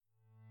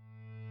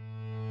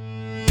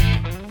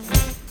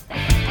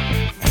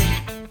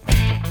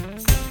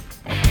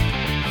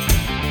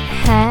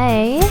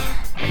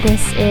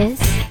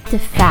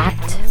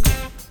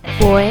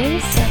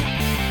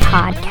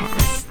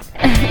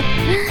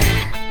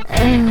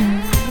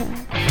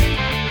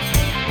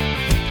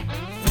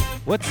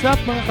What's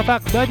up mga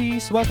Kapak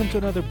Buddies? Welcome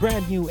to another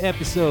brand new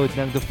episode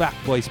ng The Fact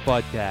Boys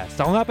Podcast.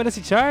 Ako nga pala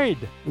si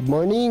Chard. Good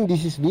morning,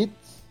 this is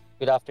Beats.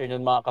 Good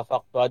afternoon mga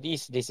ka-Fact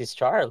Buddies. This is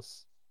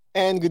Charles.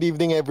 And good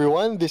evening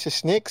everyone, this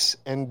is Nix,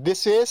 and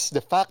this is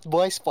the Fact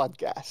Boys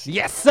Podcast.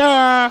 Yes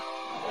sir!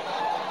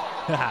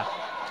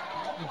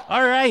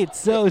 Alright,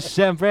 so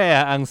syempre,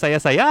 ang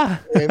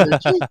saya-saya.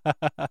 Energy.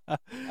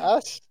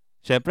 Us.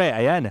 Syempre,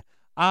 ayan.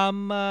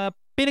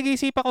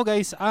 Pinag-iisipan ko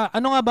guys,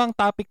 ano nga ba ang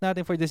topic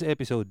natin for this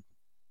episode?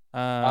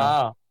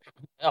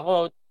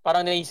 Ako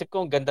parang naisip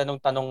ko, ang ganda ng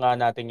tanong nga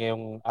natin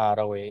ngayong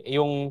araw eh.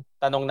 Yung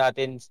tanong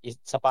natin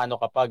sa paano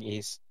kapag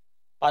is,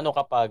 paano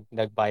kapag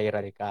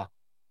nag-viral ka?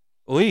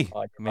 Uy,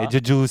 diba?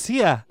 medyo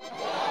juicy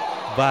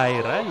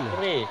Viral.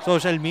 Okay.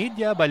 Social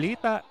media,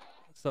 balita.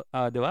 So,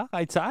 di ba?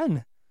 Kahit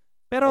saan.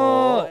 Pero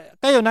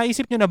kayo,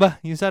 naisip nyo na ba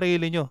yung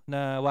sarili nyo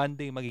na one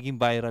day magiging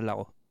viral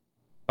ako?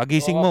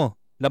 Pagising mo,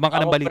 lamang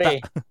ka ng balita.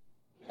 Pre,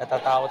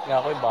 natatakot nga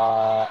ako eh, baka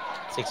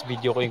 6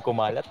 video ko yung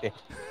kumalat eh.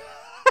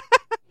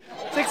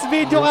 6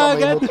 video ka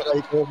agad.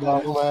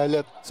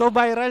 So,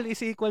 viral is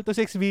equal to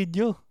 6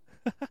 video.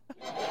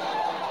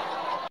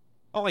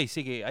 Okay,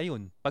 sige,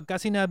 ayun.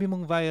 Pagka sinabi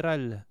mong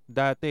viral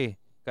dati,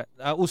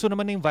 uso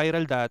naman yung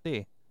viral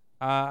dati.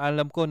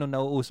 Alam ko nung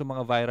nauuso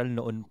mga viral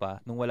noon pa,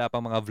 nung wala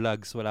pang mga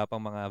vlogs, wala pang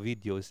mga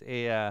videos,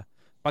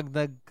 pag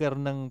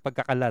nagkaroon ng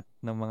pagkakalat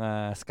ng mga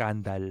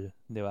scandal,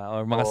 di ba?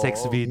 Or mga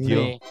sex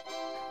video.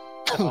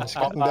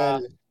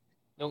 Scandal.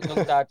 Nung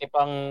dati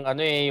pang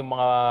yung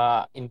mga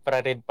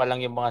infrared pa lang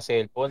yung mga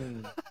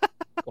cellphone.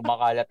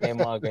 Kumakalat na yung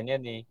mga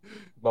ganyan eh.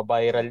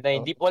 Ba-viral na.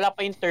 Hindi, wala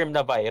pa yung term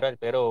na viral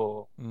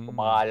pero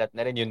kumakalat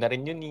na rin. Yun na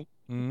rin yun eh.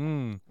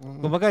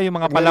 Kumbaga yung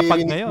mga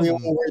palapag ngayon.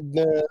 Yung word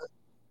na,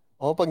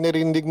 pag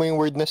narinig mo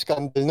yung word na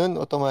scandal nun,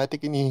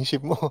 automatic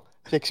iniisip mo,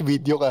 sex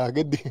video ka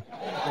agad eh.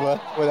 Diba?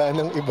 Wala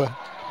nang iba.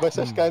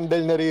 Basta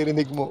scandal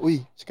naririnig mo,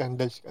 uy,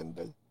 scandal.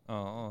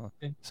 Oo.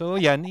 So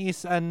yan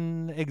is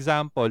an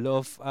example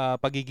of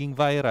pagiging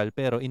viral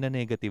pero in a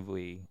negative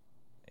way.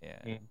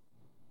 Ayan.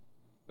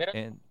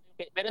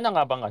 Meron na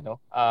nga bang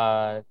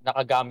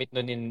nakagamit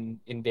nun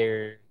in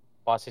their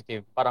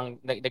positive,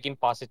 parang naging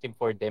positive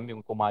for them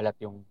yung kumalat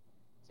yung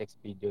sex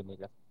video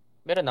nila?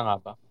 Meron na nga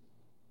ba?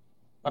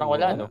 Parang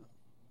wala, no?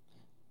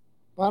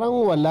 Parang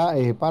wala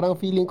eh. Parang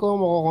feeling ko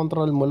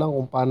makokontrol mo lang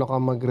kung paano ka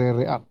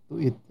magre-react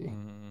to it eh.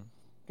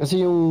 Kasi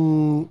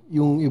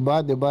yung iba,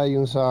 'di ba,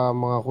 yung sa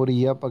mga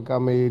Korea pagka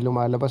may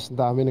lumalabas,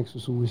 dami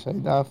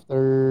nagsusuicide after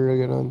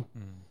gano'n.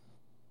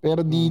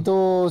 Pero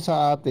dito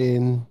sa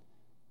atin,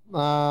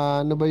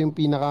 ano ba yung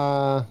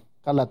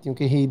pinaka-kalat, yung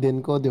kay Hayden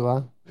ko, 'di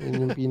ba?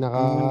 Yun yung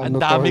pinaka ang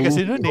dami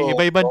kasi noon eh,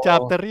 iba-ibang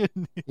chapter 'yun.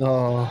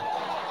 Oo.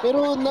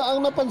 Pero ang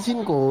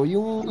napansin ko,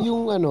 yung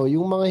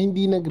mga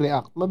hindi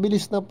nag-react,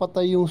 mabilis na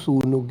patay yung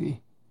sunog eh.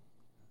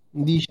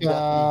 Hindi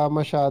siya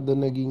masyado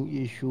naging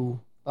issue.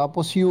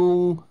 Tapos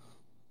yung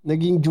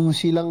naging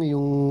juicy lang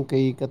yung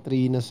kay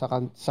Katrina sa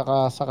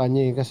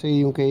kanya eh.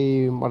 Kasi yung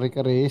kay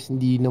Marica Reyes,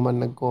 hindi naman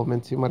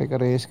nag-comment si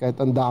Marica Reyes kahit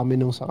ang dami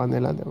nung sa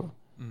kanila, di ba?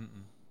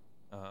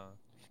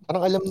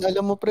 Parang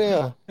alam mo pre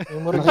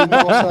Nakita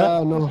ko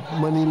sa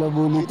Manila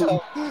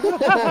Bulletin.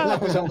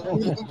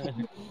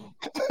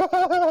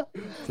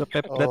 Sa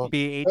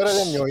pep.ph. Pero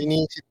alam nyo,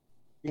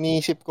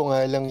 iniisip ko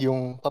nga lang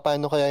yung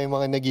paano kaya yung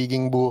mga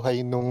nagiging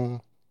buhay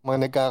nung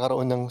mga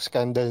nagkakaroon ng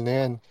scandal na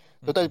yan.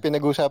 Total,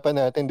 pinag-usapan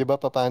natin, di ba,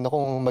 paano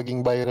kung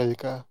maging viral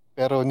ka,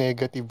 pero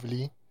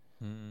negatively.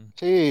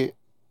 Kasi,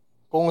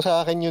 kung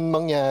sa akin yun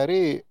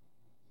mangyari,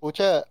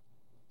 pucha,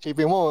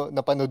 sipin mo,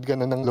 napanood ka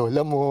na ng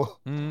lola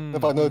mo,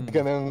 napanood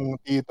ka ng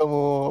tito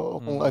mo,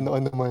 kung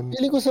ano-ano man.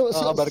 Feeling ko sa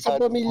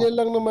pamilya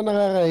lang naman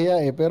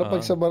nakakahiya eh. Pero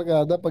pag sa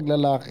barkada, pag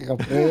lalaki ka,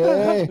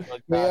 pre,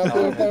 may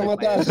apel pa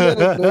mataas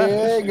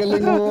yan,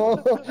 galing mo.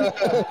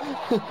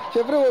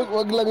 Siyempre,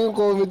 wag lang yung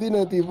comedy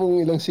na tipong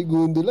ilang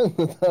segundo lang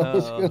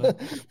natapos ka na.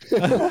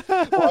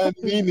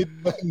 1 minute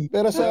ba?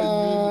 Pero sa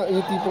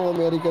yung tipong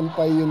American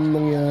Pie yun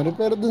nangyari.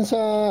 Pero dun sa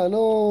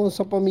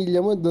sa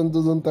pamilya mo,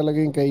 doon talaga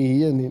yung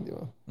kahihiyan eh, di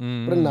ba?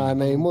 Pero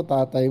nanay mo,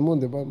 tatay mo,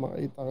 di ba?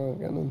 Makita ka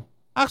ganun.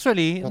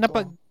 Actually,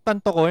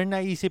 napagtanto ko,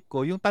 naisip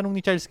ko, yung tanong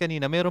ni Charles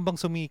kanina, meron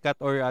bang sumikat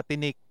or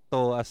tinake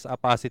to as a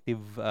positive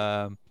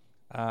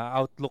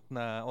outlook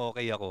na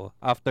okay ako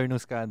after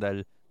nung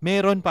scandal?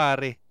 Meron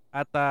pare.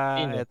 At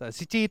eto,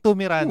 si Chito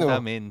Miranda,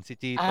 men. Si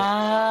Chito.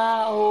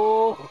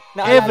 Oo.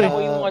 Naalala ko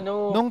yung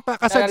nung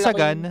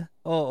kasagsagan,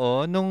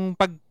 nung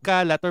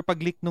pagkalat or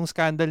pag-leak nung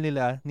scandal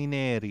nila ni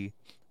Neri,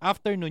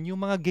 after nun, yung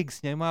mga gigs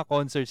niya, yung mga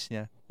concerts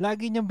niya,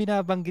 lagi niyang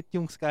binabanggit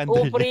yung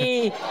scandal niya.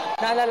 Pre.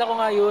 Naalala ko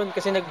nga yun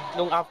kasi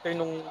nung after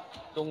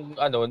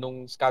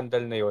nung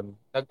scandal na yun,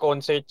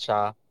 nag-concert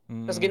siya.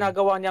 Tapos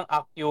ginagawa niyang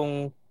act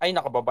yung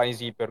nakababa yung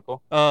zipper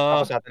ko.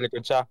 Tapos sa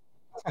likod siya.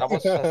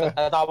 Tapos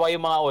tatawa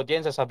yung mga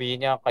audience,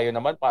 sasabihin niya, kayo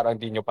naman parang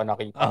hindi niyo pa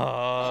nakita.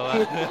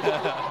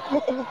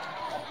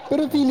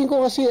 Pero feeling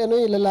ko kasi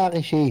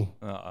lalaki siya eh.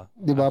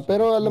 'Di ba?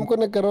 Pero alam ko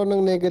nagkaroon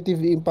ng negative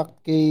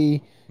impact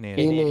kay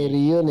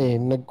Neri yun eh.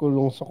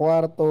 Nagkulong sa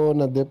kwarto,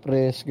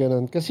 na-depress,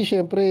 ganun. Kasi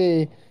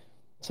syempre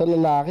sa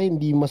lalaki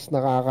hindi mas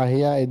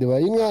nakakahiya di ba?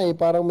 Yun nga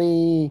parang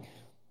may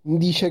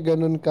hindi siya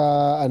ganun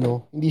ka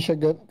hindi siya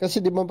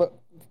kasi di ba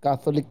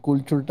Catholic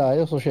culture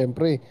tayo so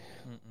syempre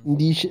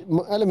hindi siya,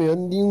 alam mo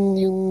yun,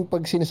 yung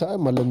pag sinasabi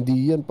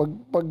malandi yan pag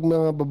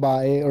mga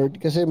babae or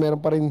kasi meron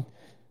pa rin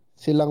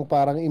silang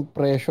parang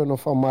impression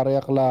of a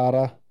Maria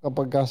Clara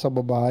kapag ka sa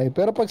babae.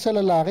 Pero pag sa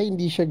lalaki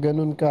hindi siya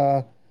ganun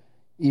ka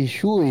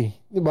issue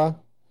di ba?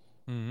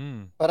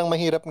 Parang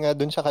mahirap nga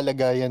dun sa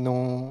kalagayan ng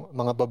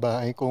mga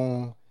babae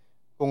kung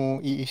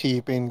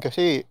iisipin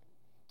kasi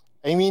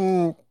I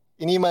mean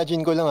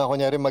ini-imagine ko lang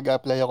kunyari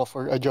mag-apply ako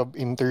for a job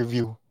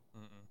interview.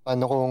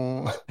 Paano kung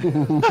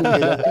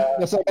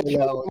Nasakit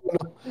ako?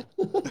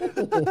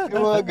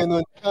 Yung mga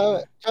ganun.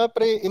 Tsaka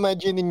pre,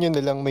 imagine niyo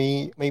na lang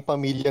may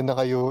pamilya na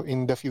kayo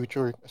in the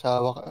future,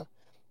 asawa ka.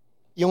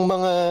 Yung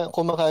mga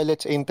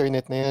kumakalat sa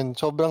internet na yan,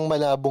 sobrang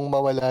malabong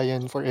mawala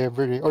yan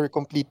forever or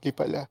completely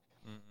pala.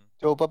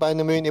 So,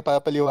 paano mo yun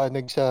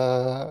ipapaliwanag sa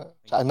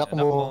anak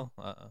mo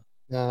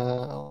na,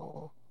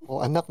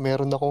 anak,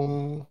 meron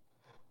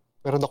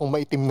akong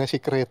maitim na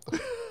sikreto.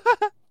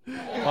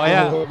 O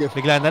kaya,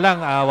 bigla na lang,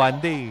 one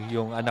day,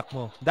 yung anak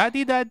mo,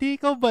 Daddy,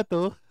 ikaw ba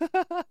to?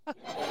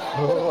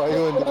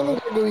 Ayun. Ano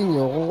gagawin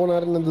nyo kung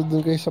kunwari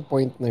nandun kayo sa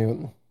point na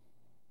yun?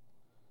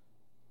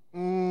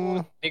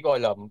 Hindi ko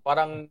alam.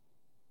 Parang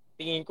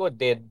tingin ko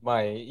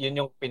deadma Yun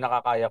yung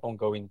pinakakaya kong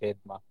gawin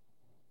deadma.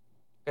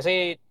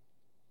 Kasi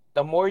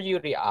the more you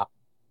react,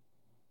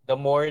 the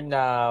more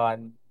na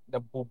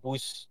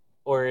nabuboost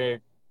or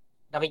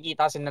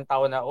nakikita kasi ng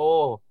tao na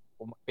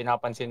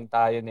pinapansin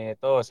tayo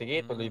nito.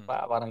 Sige, tuloy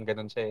pa. Parang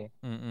ganun siya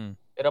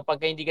Pero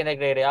pagka hindi ka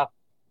nagre-react,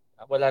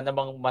 wala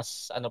namang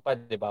mas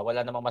di ba?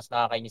 Wala namang mas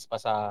nakakainis pa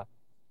sa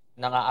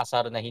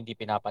nangaasar na hindi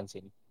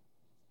pinapansin.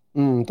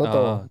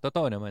 Totoo.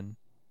 Totoo naman.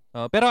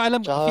 Pero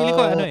feeling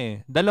ko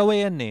dalawa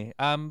yan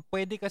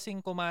pwede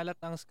kasing kumalat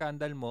ang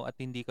scandal mo at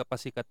hindi ka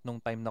pa sikat nung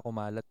time na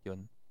kumalat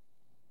yun.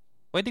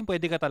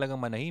 Pwede ka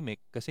talagang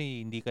manahimik kasi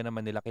hindi ka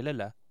naman nila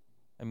kilala.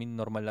 I mean,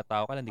 normal na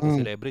tao ka lang, hindi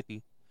ka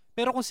celebrity.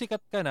 Pero kung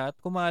sikat ka na at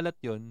kumalat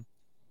yun,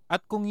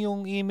 at kung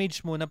yung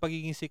image mo na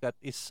pagiging sikat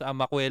is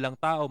makwelang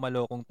tao,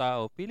 malokong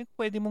tao, feeling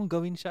pwede mong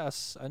gawin siya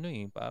as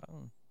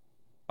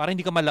parang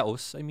hindi ka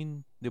malaos. I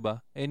mean, 'di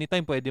ba?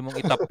 Anytime pwede mong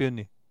itap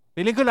yun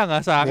Feeling ko lang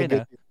sa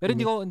akin Pero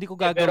hindi ko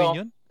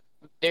gagawin yun.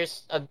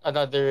 There's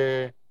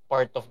another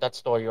part of that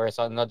story or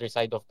another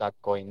side of that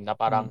coin na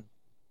parang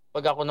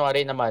pag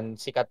kunwari naman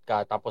sikat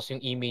ka tapos yung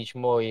image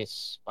mo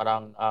is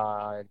parang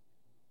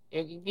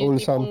yung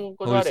tipong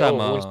kunwari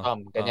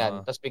wholesome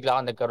ganyan. Tapos bigla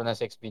kang nagkaroon ng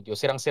sex video,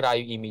 sirang-sira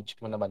yung image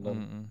mo naman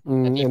nun.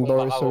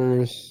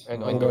 Endorsers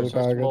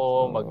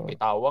mo,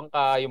 magbitawan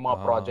ka, yung mga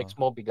projects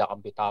mo bigla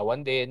kang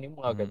bitawan din, yung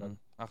mga ganun.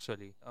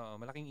 Actually,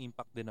 malaking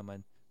impact din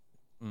naman.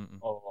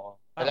 Oo.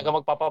 Talaga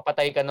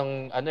magpapapatay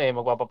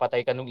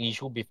ka ng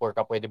issue before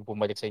ka pwedeng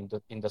bumalik sa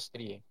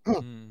industry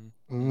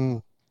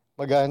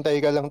Mag-aantay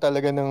ka lang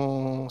talaga ng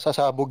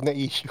sasabog na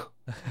issue.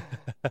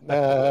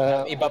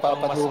 na iba pang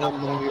mas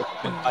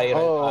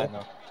mag-viral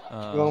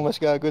yung mas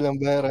gago lang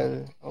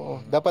viral.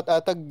 Oo. Dapat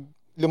atag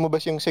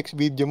lumabas yung sex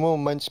video mo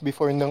months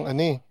before ng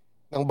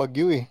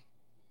bagyo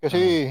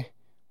Kasi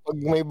pag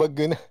may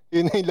bagyo na,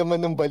 yun na yung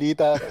laman ng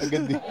balita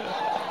agad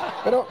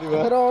Pero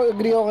diba? Pero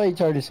agree ako kay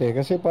Charles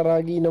kasi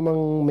paragi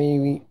namang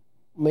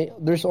may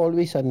there's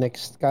always a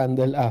next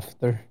scandal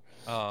after.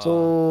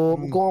 So,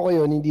 kung ako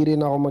yun, hindi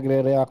rin ako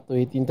magre-react to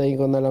it. Hintayin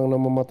ko na lang na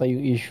mamatay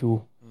yung issue.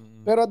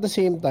 Pero at the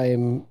same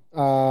time,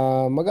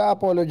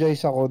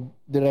 mag-a-apologize ako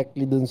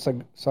directly dun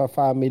sa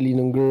family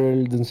ng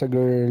girl, dun sa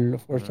girl,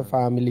 of course, sa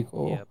family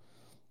ko. Yep.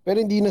 Pero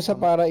hindi na sa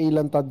para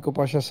ilantad ko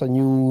pa siya sa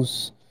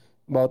news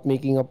about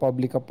making a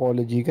public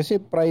apology. Kasi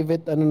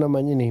private,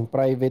 naman yun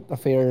private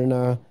affair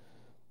na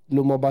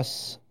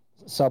lumabas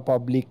sa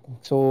public.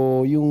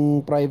 So,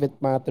 yung private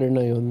matter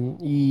na yun,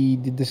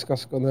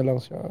 i-discuss ko na lang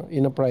siya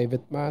in a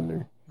private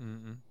manner.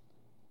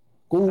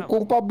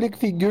 Kung public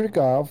figure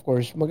ka, of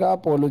course,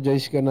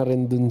 mag-apologize ka na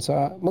rin dun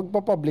sa,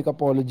 magpa-public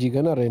apology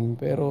ka na rin.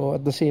 Pero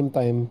at the same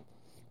time,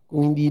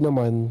 kung hindi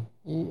naman,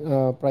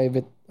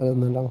 private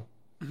na lang.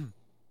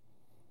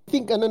 I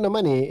think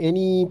naman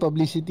any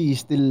publicity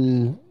is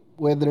still,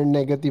 whether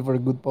negative or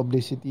good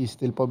publicity is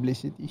still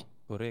publicity.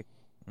 Correct.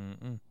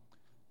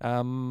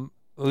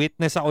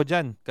 Witness ako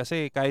dyan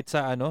kasi kahit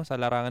sa sa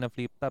larangan ng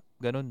flip top,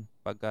 ganun.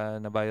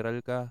 Pagka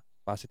na-viral ka,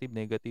 positive,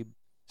 negative,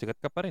 sikat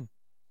ka pa rin.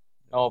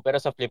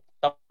 Pero sa flip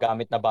top,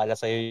 gamit na bala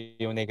sa'yo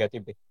yung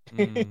negative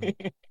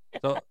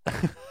So,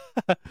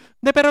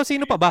 pero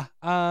sino pa ba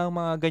ang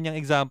mga ganyang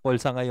example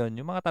sa ngayon?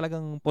 Yung mga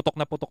talagang putok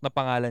na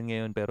pangalan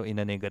ngayon pero in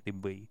a negative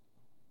way.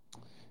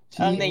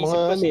 Ang naisip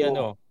ko si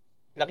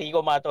Kiko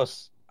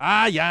Matos.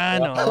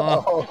 Yan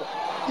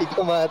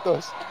Kiko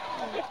Matos.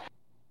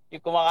 Yung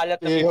kumakalat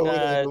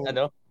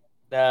na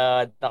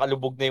na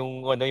nakalubog na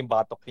yung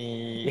batok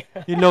ni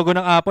yung logo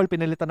ng Apple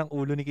pinalitan ng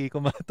ulo ni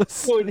Kiko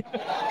Matos.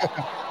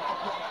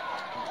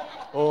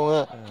 Oo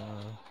nga.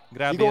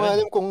 Grabe. Hindi ko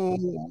alam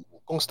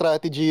kung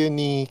strategy yun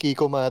ni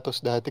Kiko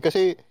Matos dati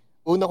kasi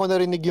una ko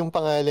narinig yung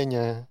pangalan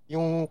niya,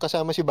 yung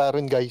kasama si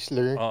Baron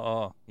Geisler.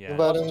 Oo, Yung yan.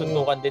 parang,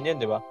 suntukan din yun,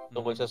 di ba?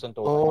 Tungkol sa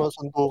suntukan. oo,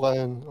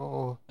 suntukan.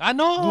 Oo.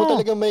 Ano? Doon mo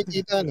talaga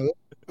makikita, no?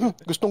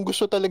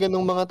 Gustong-gusto talaga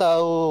ng mga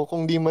tao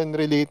kung di man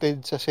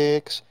related sa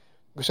sex.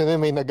 Gusto na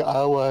may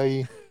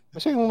nag-aaway.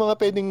 Kasi yung mga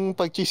pwedeng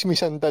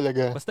pagchismisan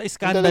talaga. Basta Yun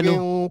talaga iskandalo.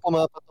 yung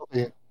pumapatok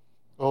eh.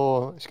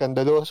 Oo,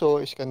 iskandaloso,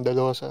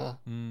 iskandalosa.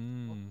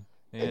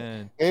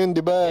 Ayan. Ngayon,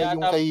 di ba,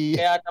 yung kay...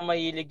 Kaya ata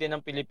mahilig din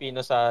ng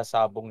Pilipino sa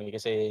sabong eh,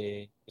 kasi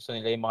gusto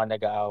nila yung mga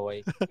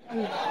nag-aaway.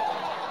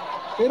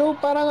 Pero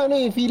parang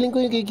feeling ko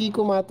yung kay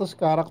Kiko Matos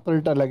character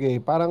talaga eh.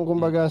 Parang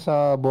kumbaga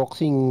sa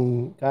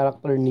boxing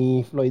character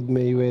ni Floyd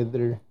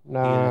Mayweather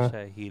na Heel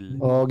siya, heel.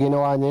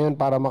 ginawa niya yun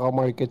para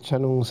makamarket siya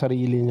nung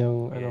sarili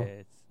niyang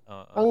Yes.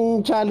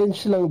 Ang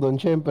challenge lang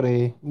doon,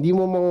 syempre, hindi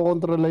mo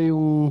makokontrola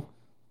yung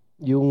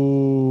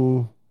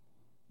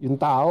yung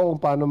tao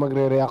kung paano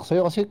magre-react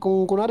sa'yo. Kasi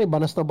kung kunwari,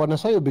 banas na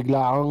banas sa'yo,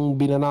 bigla kang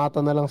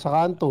binanata na lang sa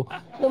kanto.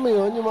 Alam mo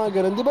yun, yung mga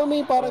ganun. Di ba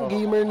may parang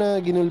gamer na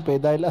ginulpe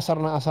dahil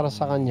asar na asar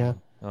sa kanya?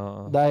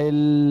 Dahil,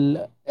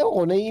 ewan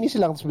ko, naiinis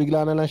lang, tapos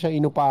bigla na lang siya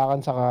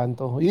inupakan sa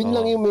kanto. Yun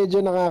lang yung medyo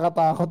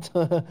nakakatakot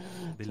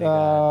sa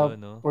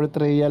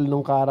portrayal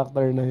ng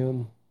character na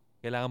yun.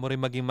 Kailangan mo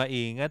rin maging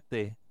maingat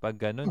eh, pag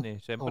ganun eh.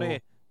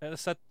 Siyempre,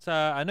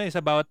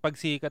 sa bawat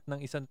pagsikat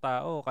ng isang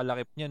tao,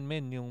 kalakip niyan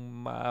men, yung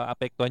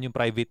maapektuhan yung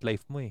private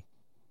life mo eh.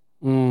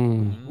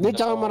 Hindi,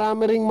 tsaka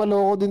marami ring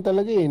maloko din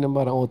talaga eh, na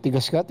parang,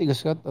 tigas ka,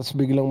 tapos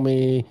biglang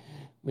may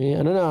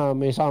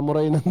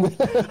samurai na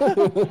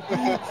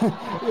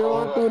yung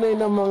mga tunay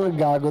na mga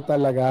gago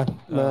talaga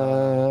na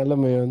alam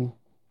mo yun.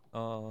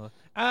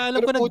 Alam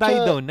ko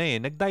nag-die down na eh.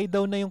 Nag-die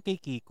down na yung kay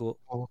Kiko.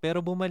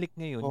 Pero bumalik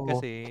ngayon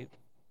kasi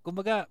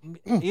kumbaga,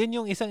 yun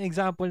yung isang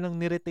example ng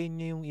niretain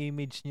niya yung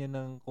image niya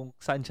ng kung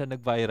saan siya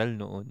nag-viral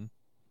noon.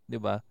 'Di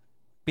ba?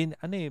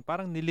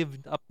 Parang nilive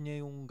up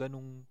niya yung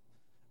ganung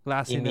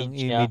klase ng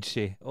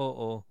image eh.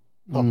 Oo.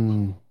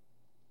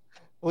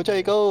 O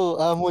tsaka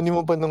ikaw, amunin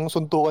mo pa ng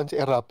suntukan si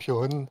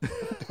Eruption.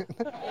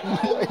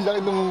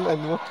 Laki nung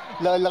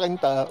laki-laking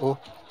tao.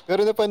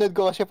 Pero napanood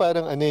ko kasi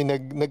parang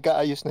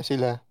nagkaayos na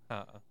sila.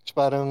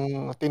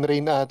 Parang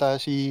tinrain na ata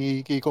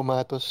si Kiko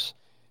Matos.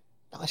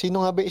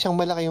 Sino nga ba isang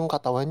malaki yung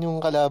katawan,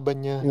 yung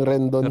kalaban niya? Yung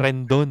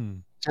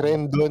Rendon. Si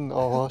Rendon,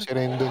 oo. Si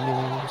Rendon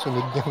yung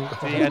sunod niyang.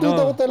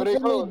 Nakita ko talaga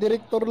may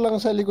director lang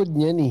sa likod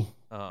niya ni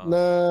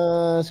na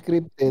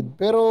scripted.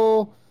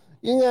 Pero,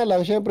 yun nga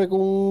lang, syempre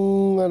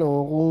kung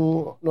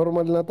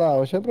normal na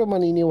tao, syempre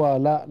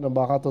maniniwala na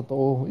baka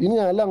totoo. Yun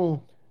nga lang,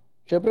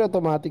 syempre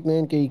automatic na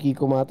yun kay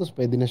Kiko Matos,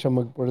 pwede na siya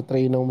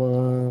mag-portray ng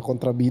mga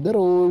kontrabida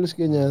roles,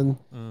 ganyan.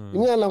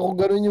 Yun nga lang, kung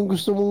gano'n yung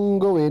gusto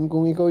mong gawin,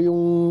 kung ikaw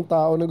yung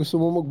tao na gusto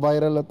mo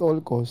mag-viral at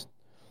all cost,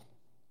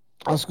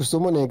 as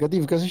gusto mo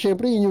negative, kasi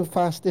syempre yun yung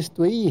fastest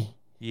way.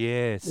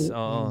 Yes,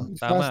 oo.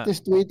 Tama.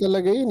 Fastest way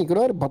talaga yun.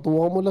 Kunwari,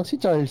 batukan mo lang si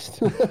Charles.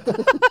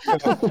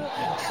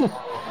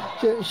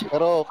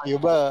 Pero kayo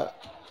ba,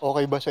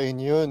 okay ba sa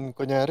inyo yun?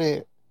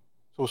 Kunyari,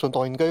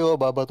 susuntokin kayo,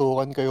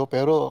 babatukan kayo,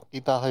 pero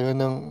kita kayo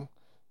ng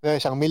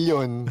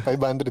 1,000,000,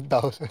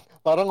 500,000.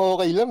 Parang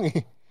okay lang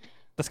eh.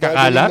 Tapos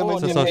kakalat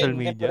sa social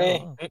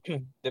media.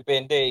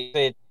 Depende.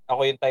 Kasi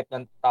ako yung type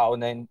ng tao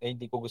na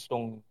hindi ko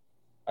gustong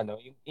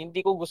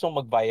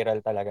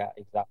mag-viral talaga.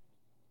 Exact.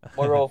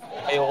 More of,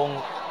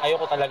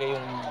 ayoko talaga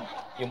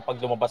yung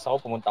pag lumabas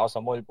ako, pumunta ako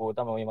sa mall,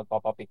 puta, may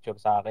magpapapicture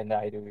sa akin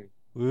dahil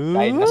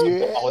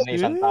nasuntok ako na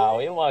isang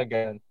tao. Yung mga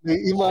ganun.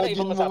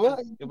 Imagine mo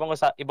ba?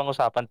 Ibang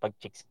usapan pag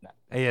chicks na.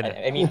 Ayan.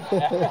 I mean,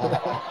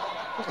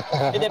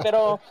 hindi,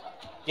 pero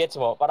gets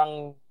mo,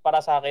 parang para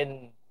sa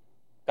akin,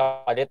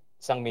 kapalit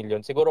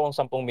 1,000,000. Siguro kung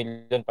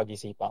 10,000,000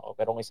 pag-isipan ko,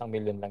 pero kung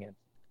 1,000,000 lang yan.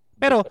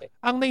 Pero,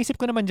 ang naisip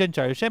ko naman dyan,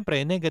 Charles,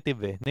 syempre, negative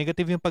eh.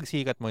 Negative yung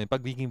pagsikat mo, yung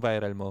pagiging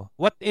viral mo.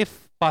 What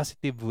if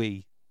positive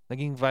way?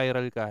 Naging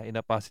viral ka in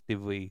a positive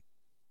way.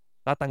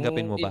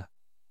 Tatanggapin mo ba?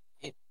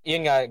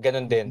 Yun nga,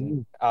 ganun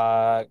din.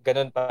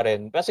 Ganun pa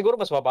rin. Pero siguro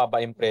mas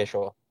mababa yung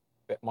presyo.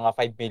 Mga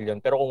 5,000,000.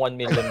 Pero kung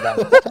 1,000,000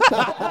 lang,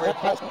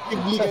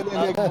 Positively ka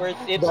na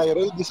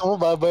nag-viral, gusto mo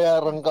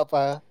babayaran ka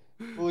pa.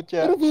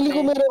 Pucha. Pero feeling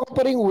ko meron ka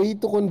pa rin way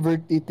to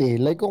convert it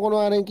eh. Like kung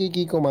kunwari yung kay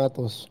Kiko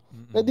Matos,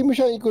 pwede mo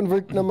siyang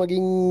i-convert na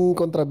maging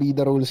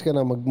kontrabida roles ka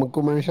na,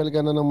 mag-commercial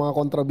ka na ng mga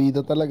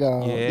kontrabida talaga.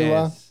 Yes. Di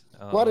ba?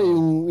 Kuwari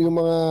yung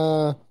mga,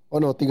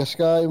 tigas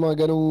ka, yung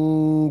mga ganong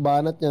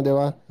banat niya, di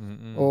ba?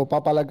 O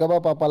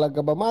papalag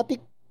ka ba? Matik,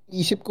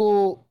 isip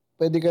ko,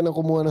 pwede ka na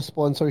kumuha ng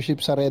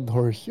sponsorship sa Red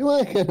Horse. Yung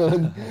mga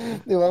ganun.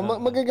 Di ba?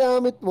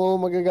 Magagamit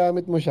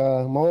mo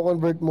siya,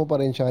 mako-convert mo pa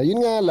rin siya.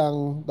 Yun nga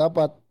lang,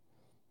 dapat,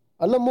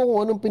 alam mo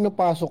kung anong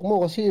pinapasok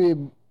mo kasi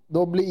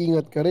doble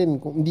ingat ka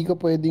rin. Kung hindi ka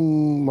pwedeng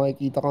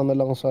makikita ka na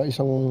lang sa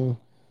isang,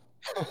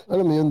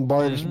 alam mo yun,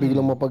 bars,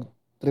 biglang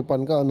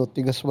mapagtripan ka,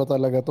 tigas ba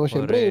talaga to?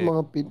 Siyempre, yung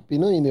mga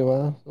Pinoy, di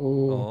ba?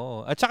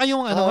 Oo. At saka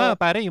yung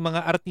pare, yung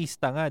mga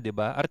artista nga, di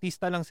ba?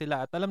 Artista lang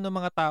sila at alam ng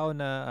mga tao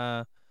na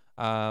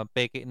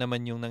peke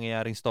naman yung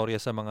nangyayaring storya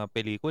sa mga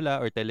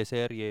pelikula or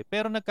teleserye.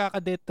 Pero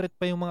nagkaka-death threat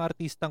pa yung mga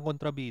artistang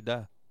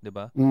kontrabida, di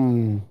ba?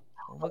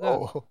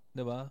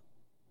 Di ba?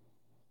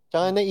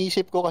 Tsaka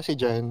naisip ko kasi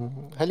dyan,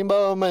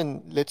 halimbawa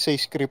man, let's say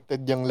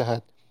scripted yung lahat.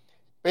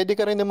 Pwede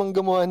ka rin namang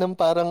gumawa ng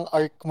parang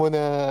arc mo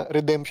na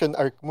redemption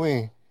arc mo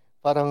eh.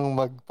 Parang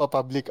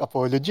magpa-public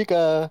apology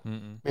ka,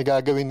 may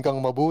gagawin kang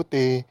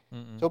mabuti.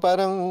 So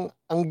parang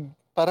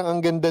ang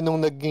ganda nung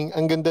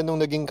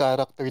naging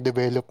character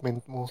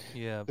development mo.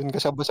 Yeah. Doon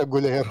ka sa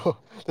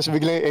basagulero. Tapos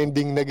biglang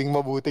ending naging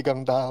mabuti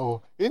kang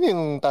tao. Yun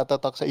yung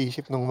tatatak sa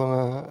isip ng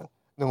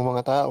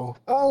mga tao.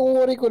 Ang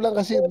worry ko lang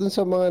kasi dun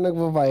sa mga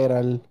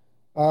nagva-viral,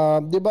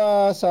 'di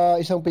ba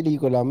sa isang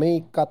pelikula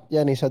may cut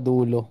yan sa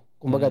dulo.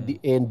 Kumbaga the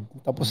end,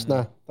 tapos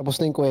na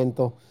yung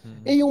kwento.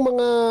 Eh yung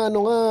mga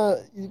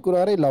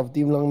kunwari love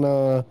team lang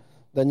na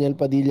Daniel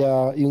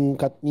Padilla, yung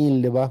Katnil,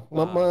 'di ba?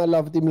 Mga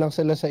love team lang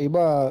sila sa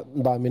iba,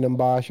 ang dami ng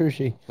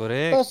bashers eh.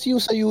 Correct. Tapos yung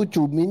sa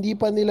YouTube, hindi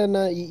pa nila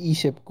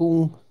naiisip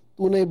kung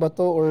tunay ba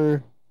to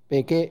or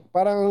peke.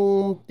 Parang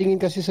tingin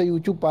kasi sa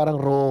YouTube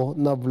parang raw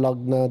na vlog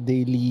na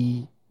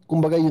daily.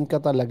 Kumbaga yun ka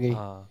talaga eh.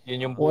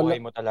 Yun yung buhay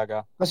mo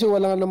talaga. Kasi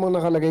wala namang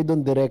nakalagay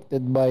doon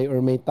directed by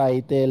or may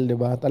title, 'di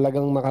ba?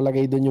 Talagang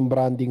nakalagay doon yung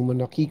branding mo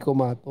na Kiko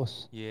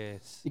Matos.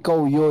 Yes.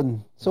 Ikaw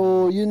yun.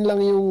 So yun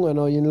lang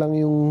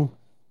yung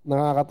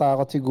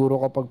nakakatakot siguro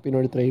kapag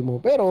pinortray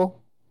mo. Pero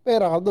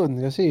pera ka doon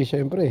kasi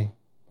syempre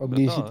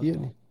publicity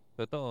yun eh.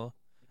 Totoo.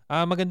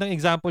 Magandang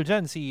example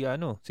diyan si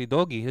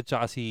Doggy at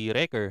saka si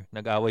Wrecker,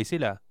 nag-away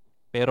sila.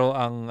 Pero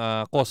ang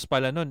cause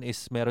pala nun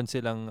is meron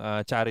silang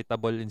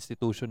charitable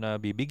institution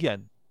na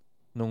bibigyan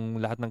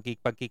nung lahat ng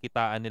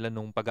pagkikitaan nila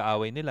nung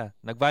pag-aaway nila.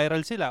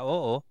 Nag-viral sila,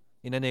 oo,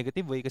 in a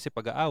negative way kasi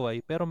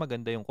pag-aaway, pero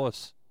maganda yung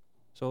cause.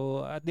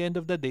 So, at the end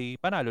of the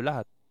day, panalo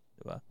lahat.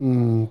 Diba?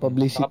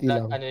 Publicity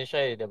lang. Ano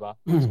siya diba?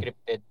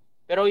 Scripted.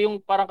 Pero yung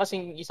parang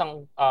kasing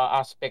isang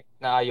aspect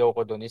na ayaw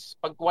ko dun is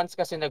pag once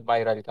kasi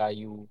nag-viral ka,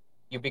 you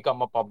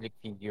become a public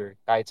figure.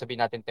 Kahit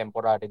sabihin natin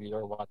temporarily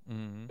or what.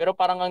 Pero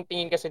parang ang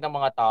tingin kasi ng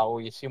mga tao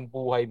is yung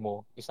buhay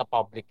mo is a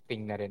public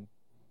thing na rin.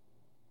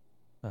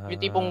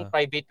 Yung tipong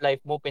private life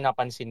mo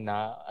pinapansin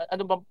na.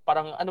 Ano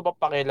ba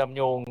pakialam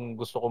nyo kung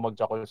gusto ko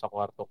mag-jackal sa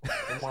kwarto ko?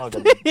 Yung mga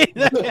ganun.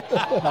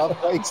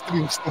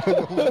 Napaka-extremes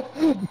naman.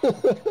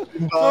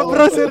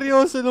 Sobrang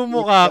seryoso ng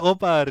mukha ko,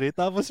 pare.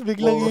 Tapos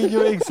biglang yun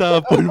yung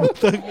example mo.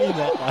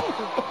 Tangina ka.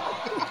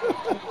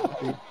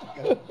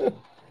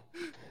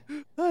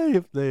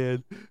 Ayop na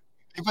yan.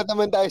 Lipat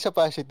naman tayo sa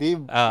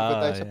positive.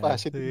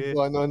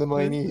 Kung ano-ano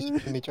mga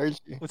iniisip ni Charles.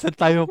 Kung saan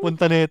tayo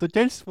mapunta na ito,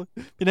 Charles?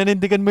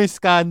 Pinanindigan mo yung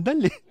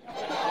scandal eh.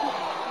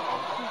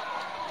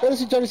 Pero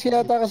si Charles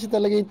yata kasi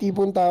talaga yung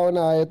tipong tao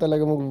na ayaw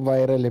talaga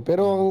mag-viral eh.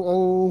 Pero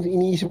ang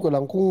iniisip ko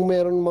lang, kung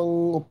meron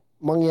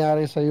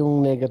mangyari sa yung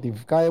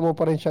negative, kaya mo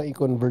pa rin siyang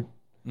i-convert.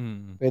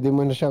 Pwede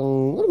mo na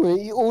siyang,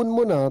 i-own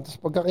mo na,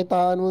 tapos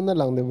pagkakitaan mo na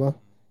lang, di ba?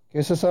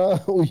 Kesa sa,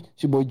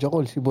 si Boy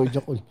Jackal.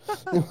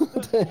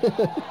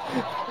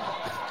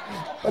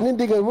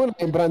 Panindigan mo,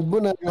 may brand mo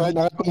na,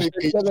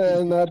 naka-t-shirt ka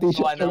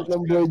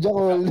ng Boy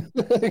Jackal.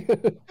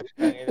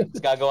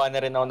 Gagawa na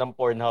rin ako ng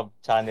Pornhub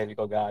channel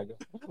ko, gago.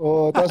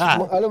 Tapos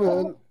alam mo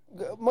yun,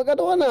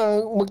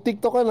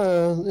 mag-TikTok ka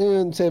na,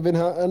 yun, 7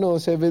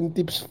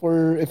 tips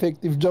for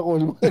effective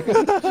jackal.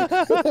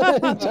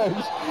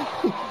 Charge.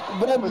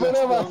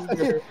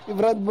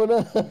 I-brand mo na.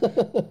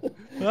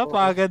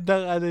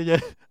 Napakagandang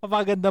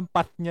napakagandang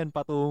path niyan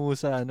patungo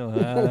sa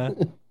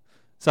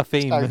sa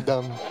fame.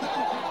 Stardom.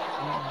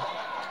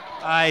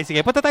 Ay, sige.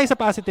 Punta tayo sa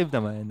positive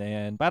naman.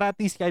 Ayan. Para at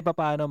least kahit pa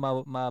paano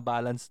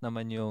ma-balance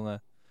naman yung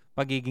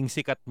pagiging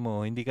sikat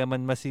mo. Hindi ka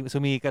man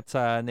sumikat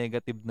sa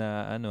negative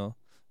na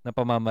na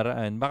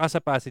pamamaraan. Baka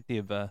sa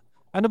positive.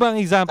 Ano ba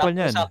ang example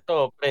niyan?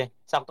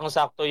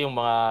 Saktong-sakto yung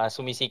mga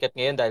sumisikat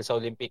ngayon dahil sa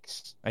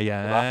Olympics.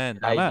 Ayan.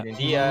 Diba? Tama.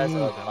 Diaz,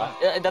 diba?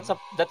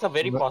 That's a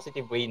very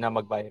positive way na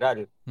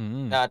mag-viral.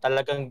 Na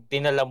talagang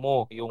dinala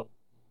mo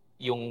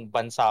yung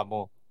bansa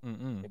mo.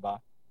 Diba?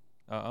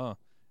 Oo.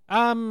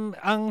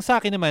 Ang sa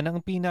akin naman,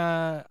 ang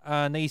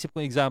naisip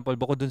kong example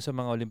bukod dun sa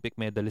mga Olympic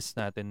medalists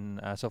natin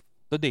as of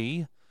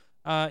today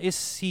is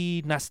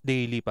si Nas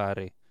Daily,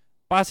 pare.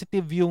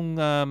 Positive yung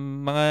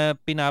mga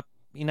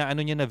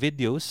inaano niya na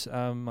videos,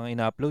 mga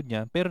ina-upload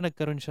niya, pero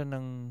nagkaroon siya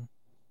ng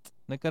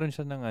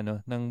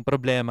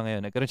problema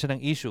ngayon. Nagkaroon siya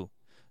ng issue.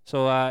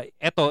 So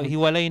eto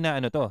hiwalay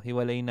na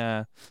hiwalay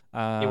na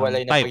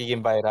type.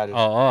 Pagiging viral.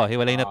 Oo,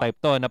 hiwalay na type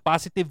to. Na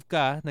positive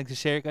ka,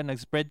 nag-share ka,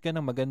 nag-spread ka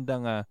ng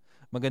magandang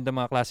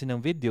mga klase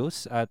ng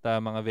videos at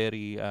mga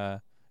very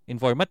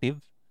informative,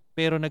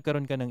 pero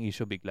nagkaroon ka ng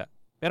issue bigla.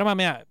 Pero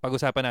mamaya,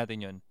 pag-usapan natin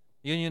yun.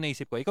 Yun yung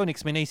naisip ko. Ikaw,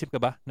 Nix, may naisip ka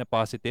ba na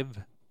positive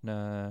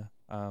na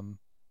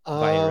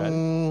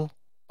viral?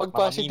 Pag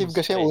positive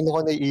kasi, uno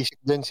ko naisip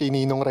dyan si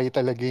Ninong Ray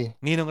talaga eh.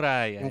 Ninong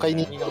Ray. Yung kay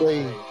Ninong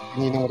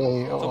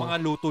Ray. So,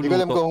 mga luto-luto. Hindi ko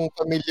alam kung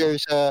familiar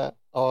sa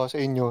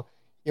inyo.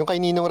 Yung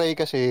kay Ninong Ray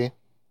kasi,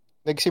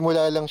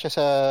 nagsimula lang siya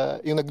sa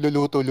yung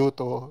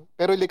nagluluto-luto.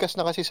 Pero likas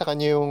na kasi sa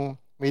kanya yung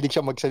mahilig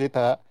siya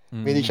magsalita,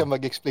 mahilig siya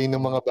mag-explain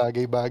ng mga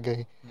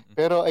bagay-bagay.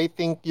 Pero I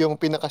think yung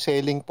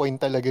pinaka-selling point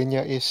talaga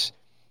niya is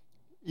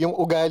yung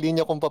ugali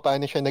niya kung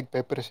paano siya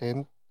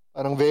nagpe-present.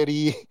 Parang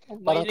very,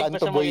 parang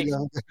kanto boy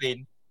lang.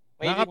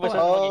 Mahilig ba Nakakatuwa.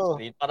 siya Oo.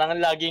 mag-explain? Parang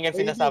ang lagi nga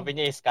Mahilig. sinasabi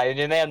niya is, kaya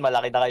niyo na yan,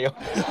 malaki na kayo.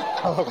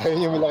 Oo, kaya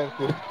niyo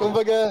malaki.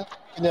 Kumbaga,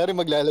 kunyari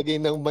maglalagay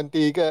ng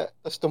mantika,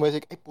 tapos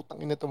tumasik, ay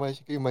putang ina,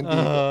 tumasik yung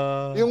mantika.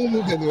 Yung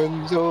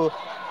ganun. So,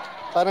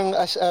 parang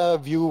as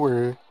a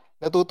viewer,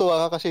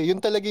 natutuwa ka kasi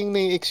yun talagang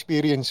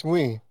na-experience mo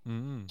eh.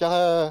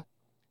 Tsaka,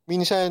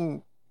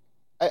 minsan,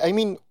 I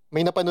mean,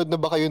 may napanood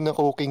na ba kayo na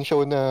cooking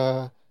show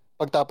na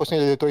pagtapos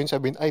nila lutuin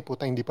sabihin, ay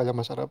puta, hindi pala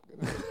masarap.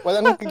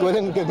 Walang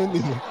ganun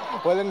eh.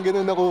 Walang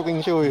ganun na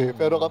cooking show eh.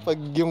 Pero kapag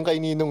yung kay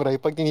Ninong Rai,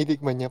 pag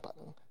tinitikman niya,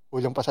 parang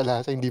kulang pa sa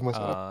lasa, hindi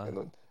masarap.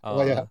 Ganun. O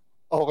kaya,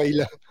 okay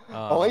lang.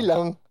 Okay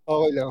lang.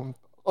 Okay lang.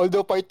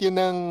 Although part yun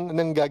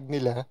ng gag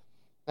nila,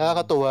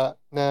 nakakatuwa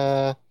na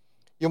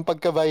yung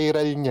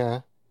pagka-viral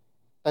niya,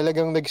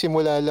 talagang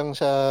nagsimula lang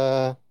sa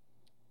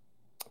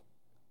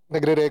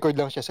nagre-record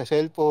lang siya sa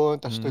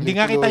cellphone, tapos Hindi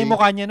nga kita tuloy-tuloy. yung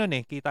mukha niya nun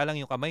eh. Kita lang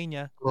yung kamay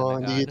niya. Oo,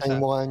 hindi kita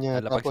yung mukha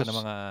niya. Lalapag siya Tapos, ng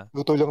mga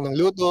luto lang ng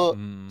luto.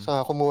 Sa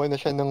kumuha na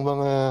siya ng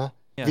mga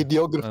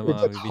videographer.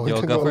 mga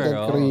videographer.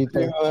 Content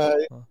creator.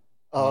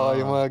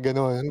 Yung mga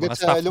ganun. Hanggat Mga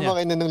sa staff niya.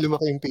 lumaki na nang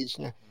lumaki yung page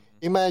niya.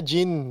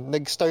 Imagine,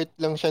 nag-start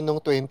lang siya nung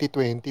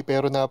 2020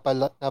 pero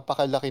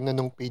napakalaki na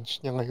nung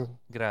page niya ngayon.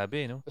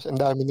 Grabe, no? Tapos ang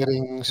dami na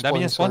ring sponsors. Dami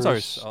niya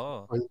sponsors.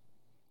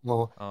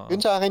 Oo.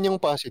 Yun sa akin yung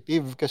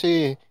positive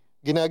kasi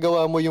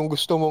ginagawa mo yung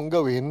gusto mong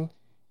gawin,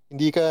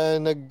 hindi ka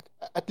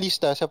at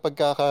least sa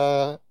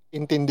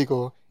pagkakaintindi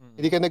ko,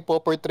 hindi ka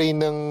nagpo-portray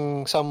ng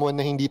someone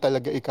na hindi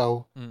talaga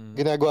ikaw.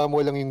 Ginagawa mo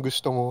lang yung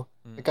gusto mo.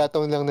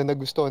 Nagkataon lang na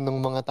nagustuhan ng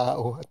mga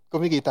tao at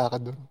kumikita ka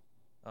dun.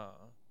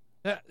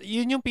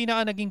 Yun yung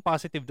pinaka naging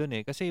positive dun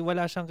eh. Kasi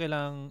wala siyang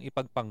kailangang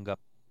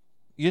ipagpanggap.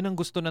 Yun ang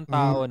gusto ng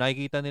tao.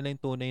 Nakikita nila yung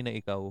tunay na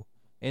ikaw.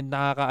 And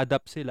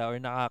nakaka-adapt sila or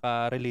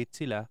nakaka-relate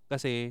sila.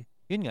 Kasi,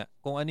 yun nga,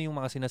 kung ano yung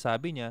mga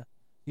sinasabi niya,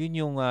 yun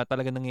yung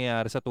talaga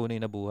nangyayari sa tunay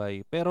na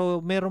buhay.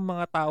 Pero merong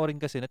mga tao rin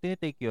kasi na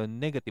tinitake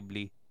yun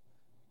negatively.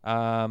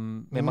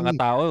 May mga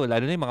tao,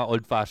 lalo na yung mga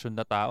old-fashioned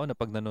na tao na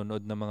pag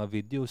nanonood ng mga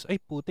videos,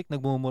 ay putik,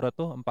 nagmumura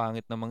to. Ang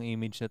pangit na mga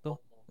image na to.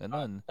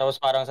 Ganon. Tapos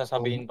parang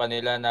sasabihin pa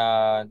nila na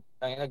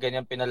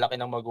ganyan pinalaki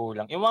ng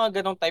magulang. Yung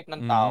mga ganong type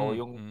ng tao,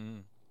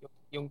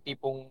 yung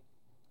tipong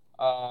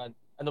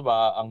ano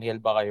ba, anghel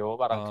ba kayo?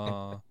 Parang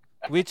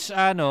which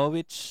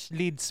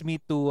leads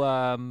me to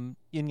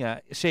yun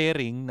nga,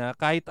 sharing na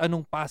kahit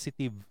anong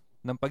positive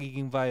ng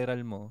pagiging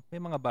viral mo,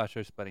 may mga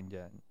bashers pa rin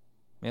diyan.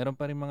 Meron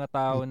pa rin mga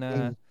tao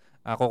na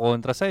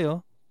kukontra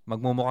sa'yo,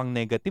 magmumukhang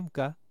negative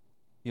ka.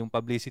 Yung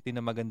publicity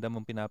na maganda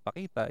mong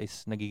pinapakita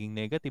is nagiging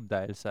negative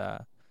dahil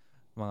sa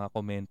mga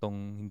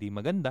komentong hindi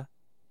maganda,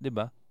 'di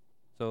ba?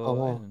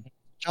 So,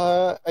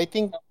 I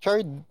think,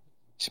 Chard,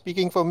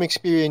 speaking from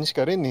experience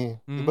ka rin eh.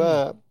 'Di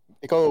ba?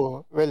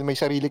 Ikaw, may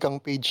sarili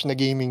kang page na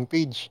gaming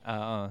page.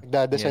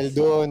 Nagdadasal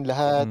doon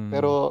lahat,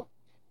 pero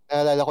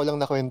naalala ko lang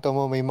na kwento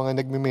mo, may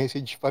mga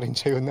nagme-message pa rin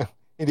sa'yo na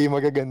hindi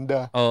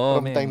magaganda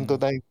from time to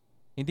time.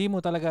 Hindi mo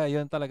talaga,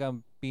 yun talaga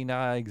ang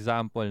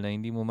pinaka-example na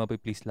hindi mo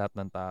mapiplease lahat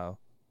ng tao.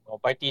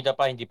 Partida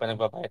pa, hindi pa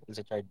nagpa-viral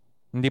sa Chard.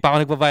 Hindi pa ako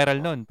nagpa-viral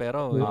noon,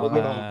 pero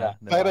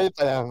viral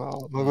pa lang.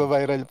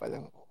 Magpa-viral pa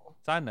lang.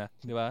 Sana,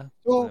 di ba?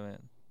 So,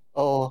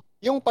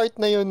 yung part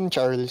na yun,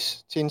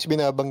 Charles, since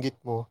binabanggit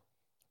mo,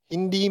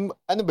 hindi,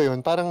 ano ba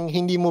yun? Parang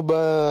hindi mo ba,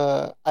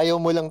 ayaw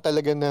mo lang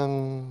talaga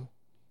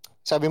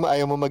sabi mo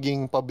ayaw mo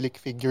maging public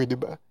figure, di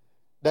ba?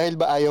 Dahil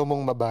ba ayaw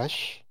mong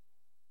mabash?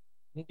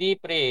 Hindi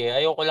pre,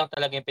 ayaw ko lang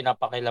talaga yung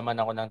pinapakilaman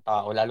ako ng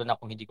tao, lalo na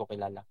kung hindi ko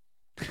kilala.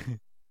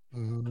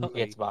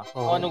 Gets ba?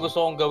 Kung anong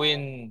gusto kong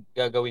gawin,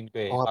 gagawin ko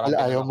eh. Parang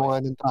ayaw mo nga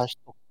ng trash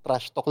talk.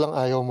 Trash talk lang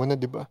ayaw mo na,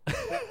 di ba?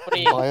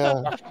 Pre,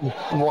 kaya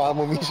mukha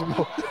mo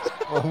mismo.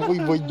 Uy,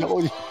 Boy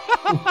Jackal.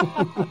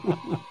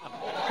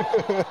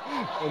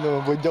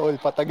 Boy Jackal,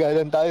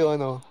 patagalan tayo,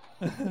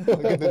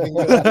 Ganun din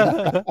yun.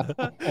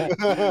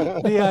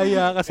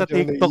 Niyaya ka sa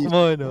TikTok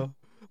mo,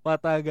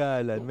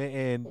 Patagalan,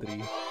 may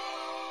entry.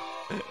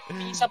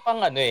 Isa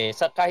pang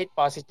sa kahit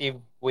positive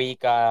way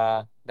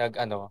ka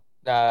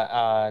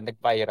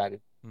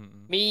nag-viral.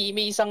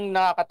 May isang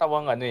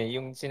nakakatawang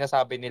yung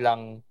sinasabi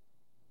nilang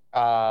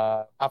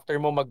after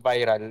mo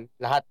mag-viral,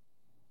 lahat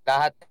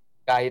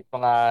kahit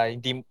mga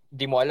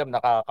hindi mo alam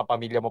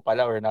nakakapamilya mo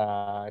pala or na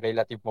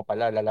relative mo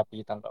pala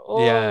lalapitan ka.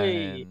 Oy.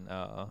 Yan.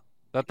 Oo.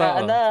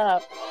 Totoo.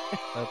 Anak.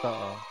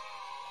 Totoo.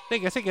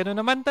 Kasi gano'n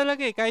naman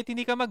talaga eh. Kahit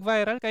hindi ka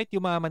mag-viral, kahit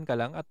yumaman ka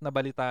lang at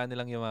nabalitaan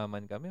nilang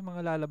yumaman ka, may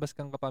mga lalabas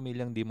kang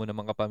kapamilyang di mo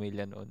naman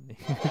kapamilya noon.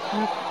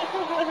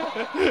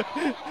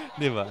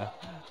 Di ba?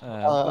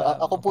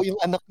 Ako po yung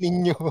anak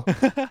ninyo.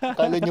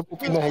 Akala niyo po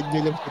pinahid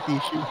niyo lang sa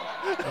tissue.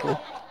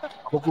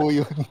 Ako po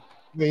yun.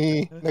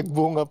 May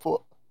nagbunga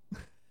po.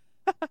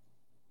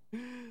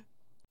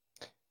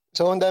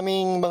 So, ang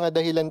daming mga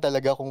dahilan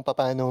talaga kung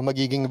paano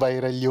magiging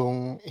viral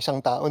yung isang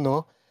tao,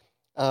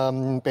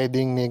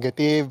 pwedeng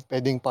negative,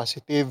 pwedeng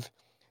positive.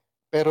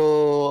 Pero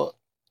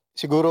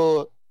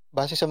siguro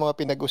base sa mga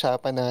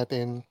pinag-usapan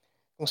natin,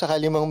 kung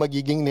sakali mang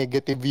magiging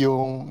negative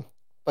yung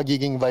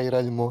pagiging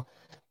viral mo,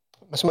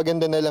 mas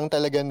maganda na lang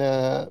talaga na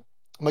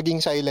maging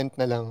silent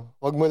na lang.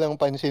 Huwag mo lang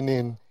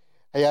pansinin.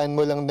 Hayaan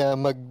mo lang na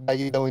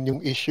mag-die down yung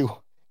issue.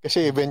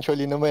 Kasi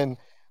eventually naman,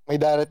 may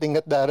darating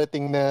at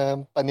darating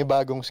na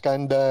panibagong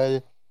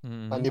skandal,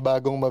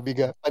 panibagong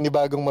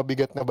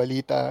mabigat na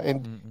balita,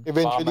 and baka mas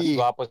eventually,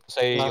 gwapo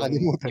sa'yo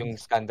makakalimutan. yung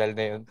scandal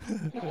na yun.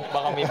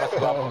 Baka may mas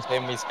gwapo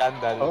sa'yo may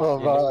scandal.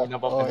 Oo, Yun yung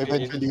unang papansin.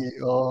 eventually,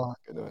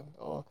 ganun.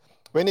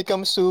 When it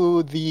comes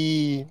to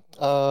the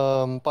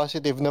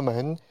positive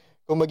naman,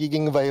 kung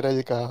magiging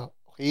viral ka,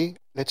 okay,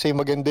 let's say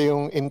maganda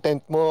yung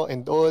intent mo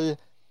and all,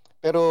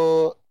 pero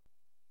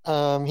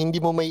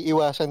hindi mo may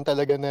iwasan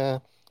talaga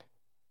na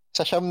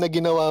sa siyam na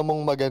ginawa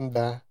mong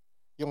maganda,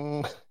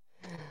 yung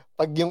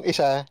pag yung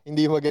isa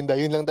hindi maganda,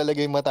 yun lang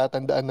talaga yung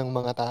matatandaan ng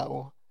mga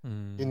tao.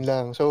 Yun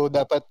lang. So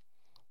dapat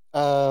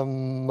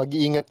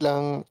mag-iingat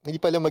lang,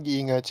 hindi pala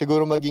mag-iingat,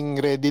 siguro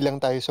maging ready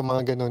lang tayo sa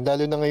mga ganun.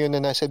 Lalo na ngayon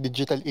na nasa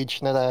digital age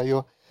na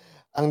tayo,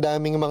 ang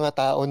daming mga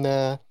tao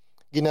na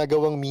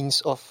ginagawang means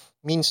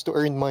to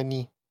earn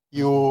money.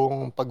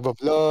 Yung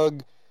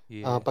pagba-vlog,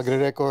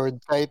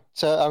 pagre-record, kahit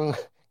sa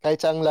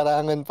ang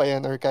larangan pa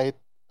yan or kahit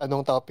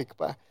anong topic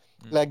pa.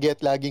 Lagi at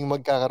laging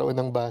magkakaroon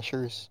ng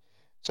bashers.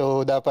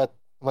 So dapat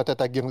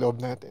matatag yung loob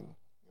natin.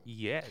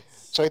 Yes.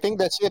 So I think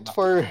that's it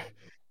for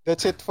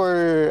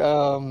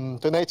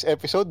tonight's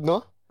episode,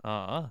 no?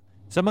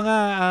 Sa mga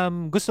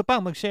gusto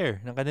pang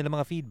mag-share ng kanilang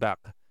mga feedback,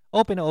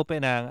 open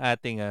ang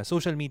ating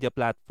social media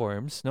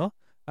platforms, no?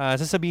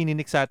 Sasabihin ni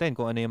Nick sa atin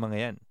kung ano yung mga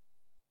yan.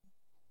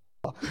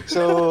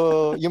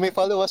 So, you may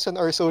follow us on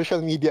our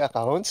social media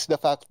accounts, The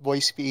Fact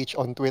Boys PH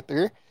on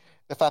Twitter,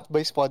 The Fact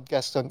Boys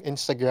Podcast on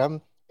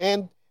Instagram,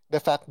 and The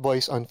Fact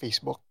Boys on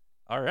Facebook.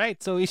 Alright,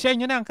 so i-share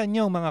nyo na ang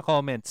kanyang mga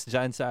comments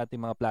dyan sa ating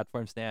mga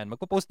platforms na yan.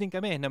 Magpo-post din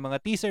kami ng mga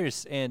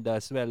teasers and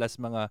as well as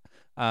mga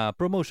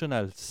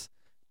promotionals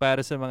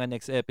para sa mga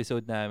next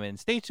episode namin.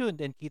 Stay tuned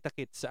and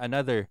kita-kits sa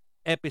another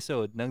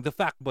episode ng The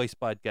Fact Boys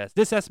Podcast.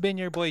 This has been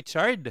your boy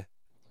Chard.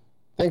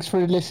 Thanks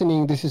for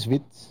listening. This is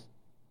Vitz.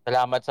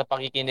 Salamat sa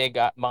pakikinig,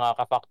 mga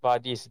ka-Fact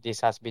Buddies.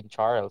 This has been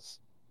Charles.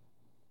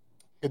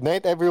 Good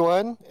night,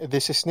 everyone.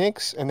 This is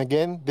Nix. And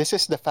again, this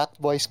is the Fact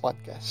Boys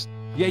Podcast.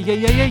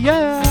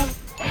 Yeah.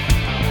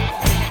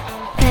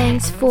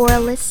 Thanks for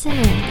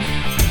listening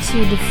to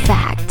the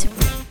Fact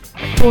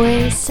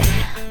Boys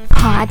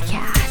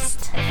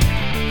Podcast.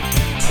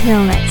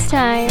 Till next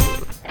time.